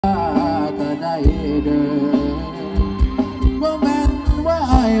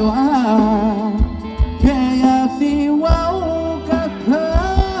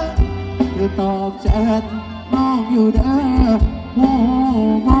อบแชทน้องอยู่เด้อโอ้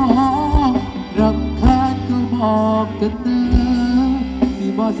มองรำคาญก็บอกกันเด้อสิ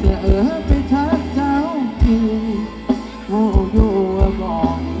บ่เสือไปทักเจ้าอีโอ้อยู่บอ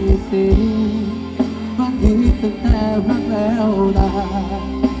กอีสิบางทีตั้งแต่พักแล้วล่ะ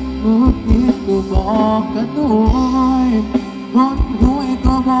มุดนิดก็บอกกันด้วยคนรวย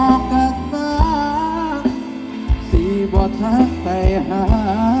ก็บอกกันมาสิบ่ทักไปหา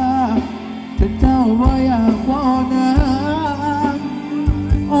แต่เจ้าว่าอยากว่านะ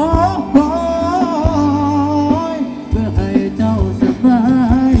โอ้โหเพื่อให้เจ้าสบา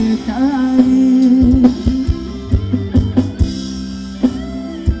ยใจ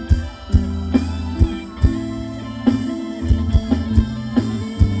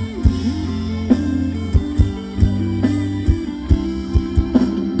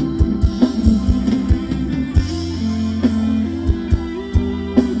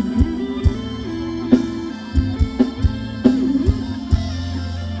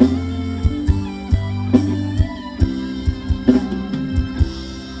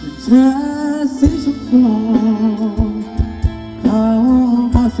เธอสีชมพูเขา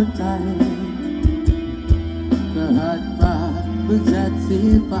บ่สนใจก็หันมาเพิ่งแชทสี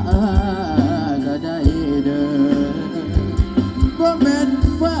ฟ้าก็ได้เด้อว่าแม่น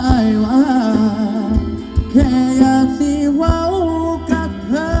ว่าไอ้ว่าแค่อยากสิเว้ากับเ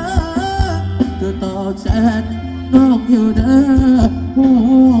ธอก็ตอบแชทน้องอยู่เด้อโอ้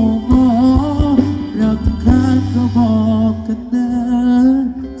โหรำคาญก็บอกกันเด้อ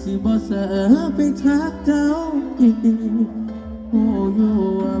สิบ่เสือไปทักเจ้าอีกโอ้อยู่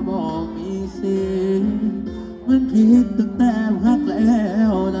ว่าบอกมีสิมันผิดตั้งแต่พักแล้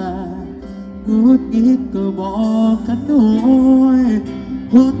วล่ะกูกิดก็บอกกันด้วย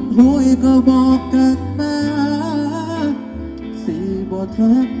คนหุยก็บอกกันมาสิบ่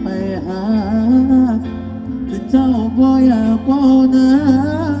ทักไปหาแต่เจ้าบ่อยากบอกนะ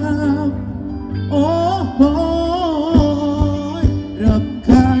โอ้โห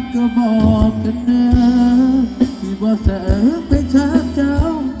ก็บอกกันนะที่ว่าเสือไปทักเจ้า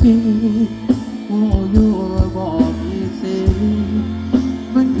อีโอ้อยู่บอกอีสิ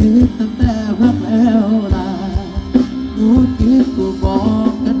มันผิดตั้งแต่พักแล้วล่ะกูคิดก็บอ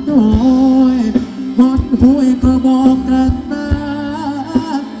กกันด้วยคนหุยก็บอกกันมา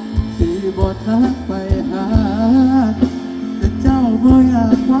ที่บ่ทักไปหาแต่เจ้าบ่อยา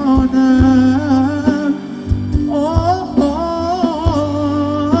กบอกนะโอ้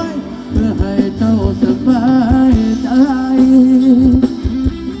สบายใจ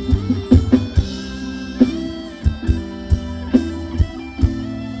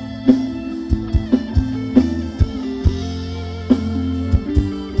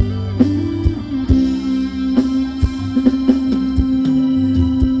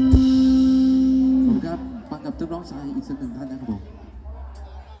ครับฟังกับนักร้องชายอีกสักหนึ่งท่านนะครับผม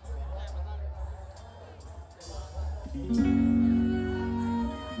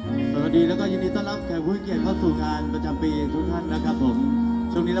สวัสดีแล้วก็ยินดีต้อนรับแขกผู้เกียรติเข้าสู่งานประจำปีทุกท่านนะครับผม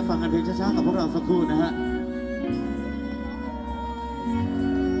ช่วงนี้เราฟังกันเพลงช้าๆกับพวกเราสักครู่นะฮะ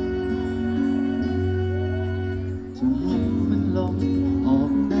จะให้มันลงออ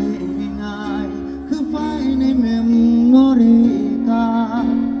กได้ง่ายคือไฟในเมมโมรีกา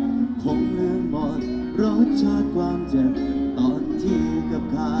ร์ดคงลืมหมดรสชาติความเจ็บตอนที่กับ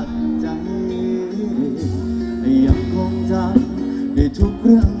ขาดใจยังคงจำได้ทุกเ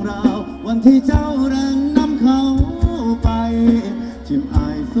รื่องราววันที่เจ้าเดินนำเขาไปทิมอา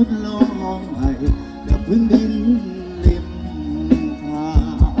ยสุดโลกห้องไอกับพื้นดินริมทา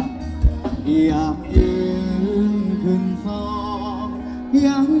งอยากยืนขึ้นซอง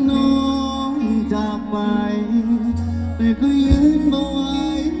ยังน้องจากไปแต่ก็ยืนบ่ไหว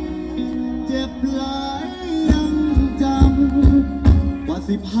เจ็บหลายยังจำว่า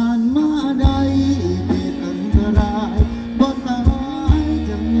สิผ่านมาได้ผิดอันตรายบ่ตาย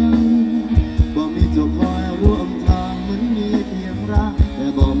จังยังบ่มีเจ้าคอยร่วมทางเหมือนมีเพียงรักแต่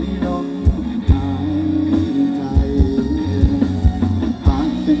บ่มีลมหายใจอาจ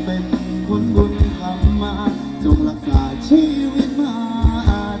สิเป็นคนบุญทำมาจงรักษาชีวิตมา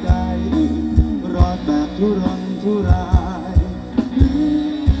ได้รอดแบบทุรนทุราย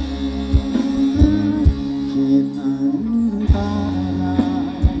ขีดอันตรา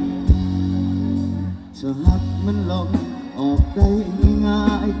ยจะหักมันลงออกได้ง่า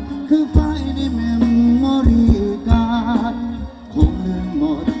ยคือไฟในเมมโมรีการ์ดคงลืมหม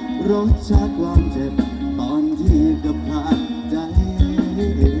ดรสชาติความเจ็บตอนที่กับขาดใจ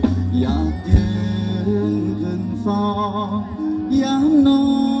อยากยืนขึ้นฟ้องยามน้อ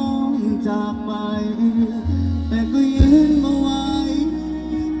งจากไปแต่ก็ยืนมาไว้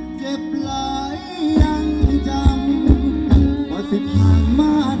เจ็บหลาย ผ่านม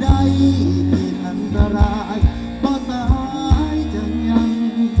าได้ที่อันตรายบ่ตายจังยัง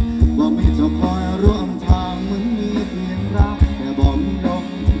บ่มีเจ้าคอยร่วมทางเหมือนมีเพียงรักแต่บ่มีลม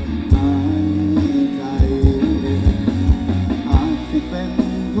หายใจอาจสิเป็น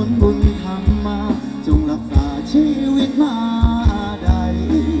ผลบุญทำมาจงรักษาชีวิตมาได้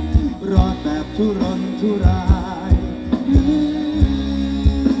รอดแบบทุรนทุราย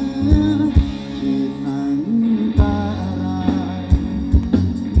ขีดอันตราย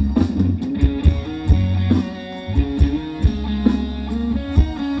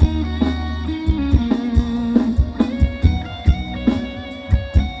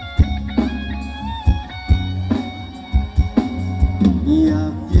อยา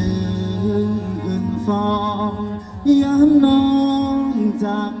กยืนขึ้นฟ้องยามน้องจ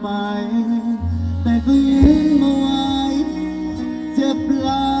ากไปแต่ก็ยืนมาไว้เจ็บหล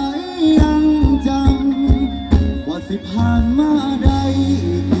ายยังจำว่าสิผ่านมาได้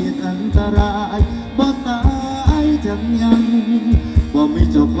ขีดอันตรายบ่ตายจังยังบ่มี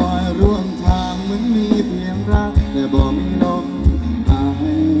เจ้าคอยร่วมทางเหมือนมีเพียงรักแต่บ่มีลมหา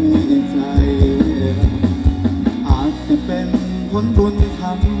ยใจอาจสิเป็นผลบุญท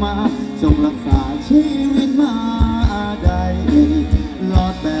ำมาจงรักษาชีวิตมาได้รอ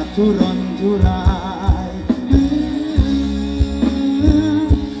ดแบบทุรนทุราย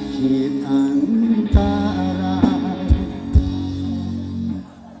ขีดอันตราย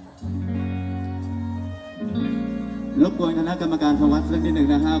รบกวนคณะกรรมการทวัดสักนิดหนึ่ง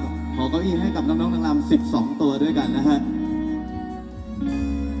นะครับขอเก้าอี้ให้กับน้องๆนางรำ12 ตัวด้วยกันนะฮะ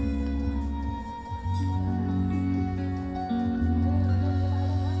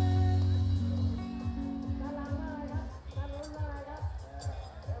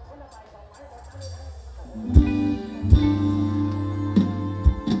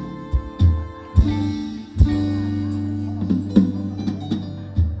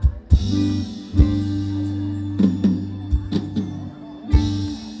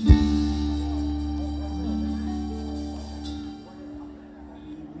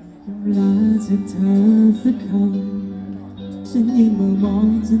ลาจากเธอสักคำฉันยังมอง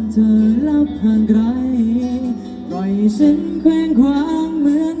จนเธอลับห่างไกลปล่อยฉันเคว้งคว้างเห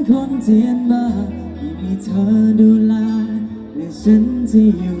มือนคนเทียนบ้าไม่มีเธอดูแลและฉันจะ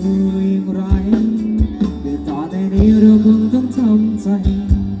อยู่อย่างไรเดี๋ยวต่อแต่นี้เราคงต้องทำใจ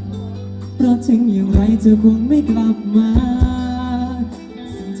เพราะถึงอย่างไรเธอคงไม่กลับมา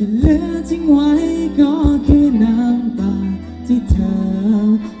สิ่งที่เหลือทิ้งไว้ก็คือน้ำตาที่เธอ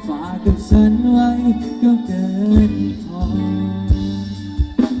ฝากกับฉันไว้ก็เกินพอ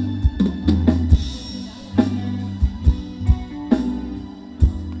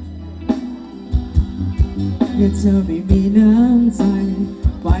เมื่อเธอไม่มีน้ำใจ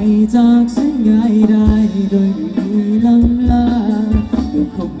ไปจากฉันง่ายได้โดยไม่มีลำลาก็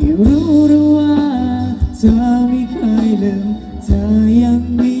คงไม่รู้ว่าเธอไม่เคยลืมเธอยัง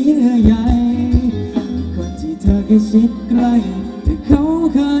มีเยื่อใยคนที่เธอแค่ชิดใกล้แต่เขา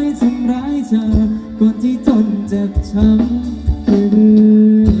เคยทำร้ายเธอคนที่ทนเจ็บช้ำคือ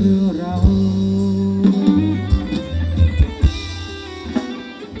เรา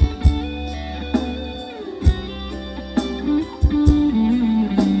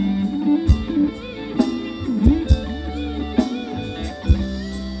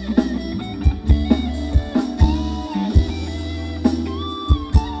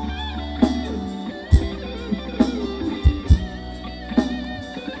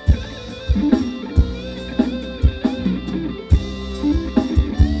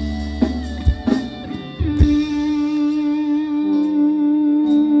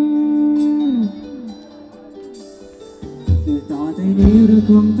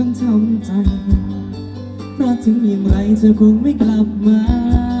คงต้องทำใจเพราะถึงอย่างไรเธอคงไม่กลับมา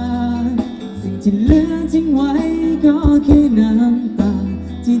สิ่งที่เหลือทิ้งไว้ก็คือน้ำตา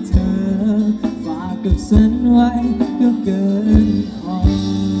ที่เธอฝากกับฉันไว้ก็เกินพอ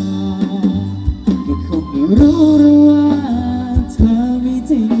ก็คงไม่รู้ว่าเธอไม่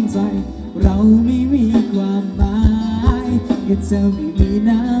จริงใจเราไม่มีความหมายก็เธอไม่มี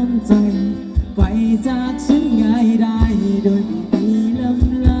น้ำใจไปจากฉันง่ายได้โดยไม่มีล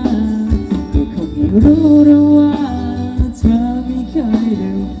ำลาก็คงไม่รู้ว่าเธอไม่เคย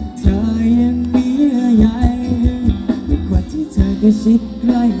ลืมเธอยังมีเยื่อใยแต่คนที่เธอก็ชิดใก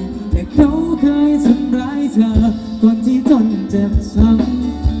ล้แต่เขาเคยทำร้ายเธอคนที่ทนเจ็บช้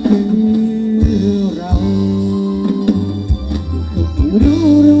ำคือเราก็คงไม่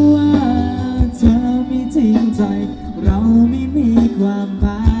รู้ว่าเธอไม่จริงใจเราไม่มีความหม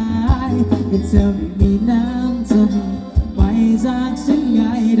ายก็เธอไม่มีน้ำใจไปจากฉันง่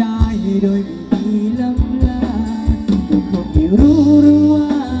ายได้โดยไม่มีลำลาก็คงไม่รู้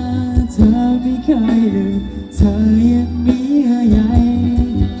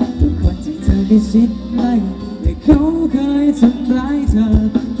ชิดใกล้และเขาเคยทำร้ายเธอ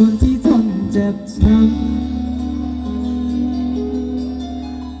คนที่ทนเจ็บช้ำ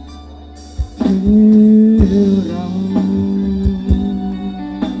คือเรา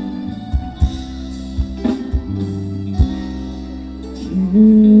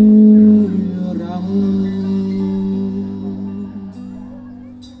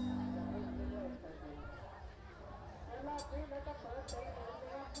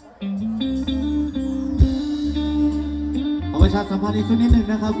ขอประชาสัมพันธ์อีกสักนิดหนึ่ง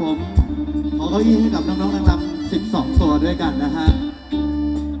นะครับผมขอเก้าอี้ให้กับน้องๆนางรำ12 ตัวด้วยกันนะฮะ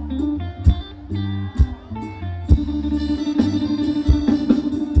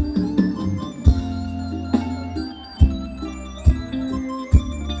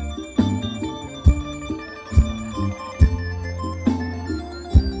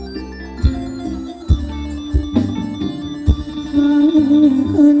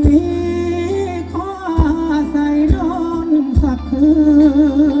คืนนี้ขออาศัยนอนสักคื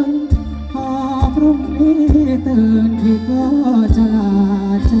นพอพรุ่งนี้ตื่นพี่ก็จะลา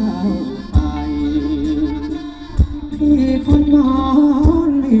เจ้าไปพี่คนมอ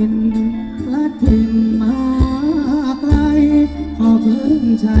นหินลัดถิ่นมาไกลขอพึ่ง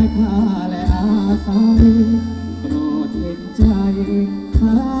ชายคาและอาศัยโปรดเห็นใจ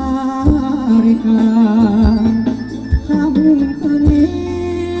ข้าริกาค่ำคืนนี้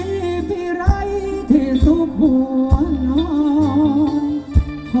พี่ไร้ที่สุขหัวนอน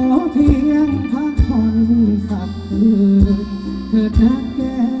ขอเพียงพักผ่อนสักคืนเถิดนักแ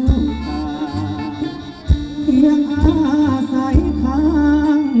ก้วตาเพียงอาศัยค้า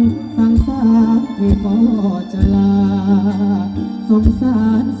งสังสารพี่ก็จะลาสงสา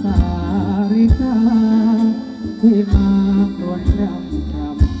รสาริกาที่มากรวนรำ